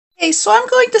Okay, so I'm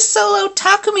going to solo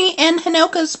Takumi and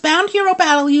Hinoka's Bound Hero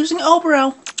battle using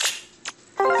Oboro.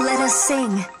 Let us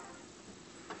sing.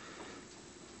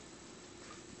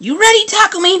 You ready,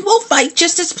 Takumi? We'll fight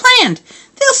just as planned.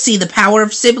 They'll see the power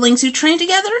of siblings who train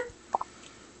together.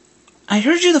 I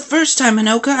heard you the first time,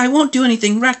 Hinoka. I won't do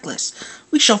anything reckless.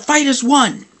 We shall fight as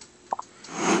one.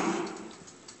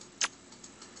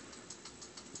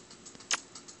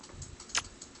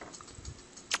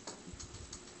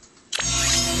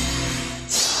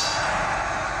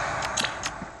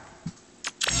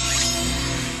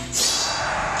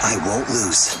 I won't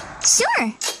lose.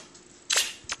 Sure.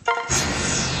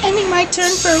 Ending my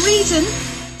turn for a reason.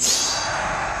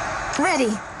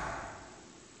 Ready.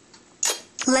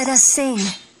 Let us sing.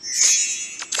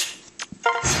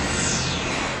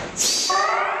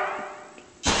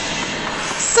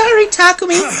 Sorry,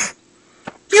 Takumi.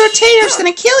 Your tater's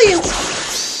gonna kill you.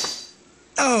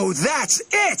 Oh, that's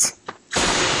it!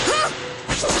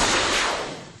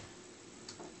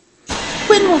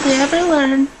 When will they ever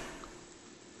learn?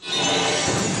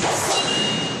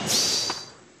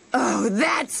 Oh,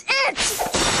 that's it!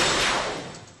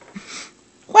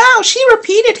 Wow, she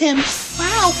repeated him.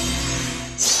 Wow.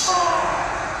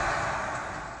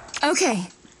 Okay.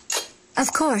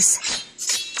 Of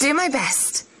course. Do my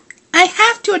best. I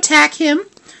have to attack him,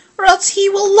 or else he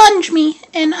will lunge me,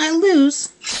 and I lose.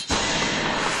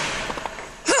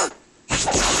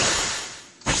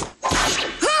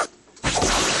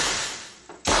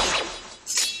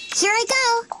 Here I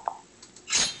go.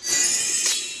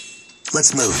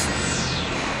 Let's move.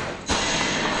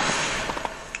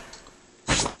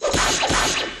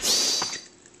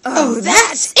 Oh,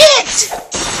 that's it!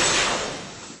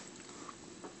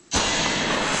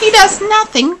 He does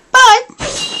nothing, but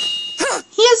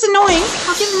he is annoying.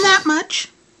 I'll give him that much.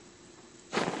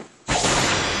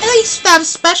 At least that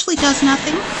especially does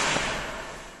nothing.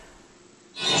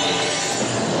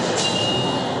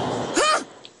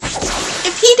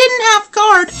 If he didn't have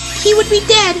guard, he would be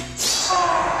dead.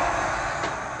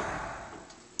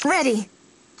 Ready.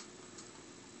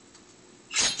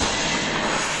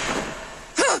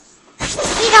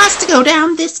 He has to go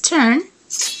down this turn.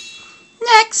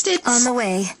 Next, it's... On the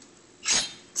way.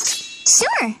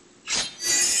 Sure.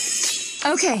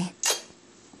 Okay.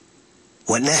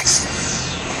 What next?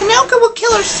 Hinoka will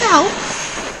kill herself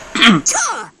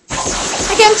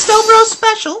against Oboro's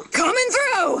special. Coming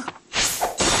through.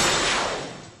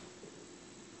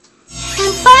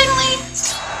 And finally...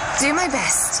 Do my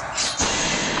best.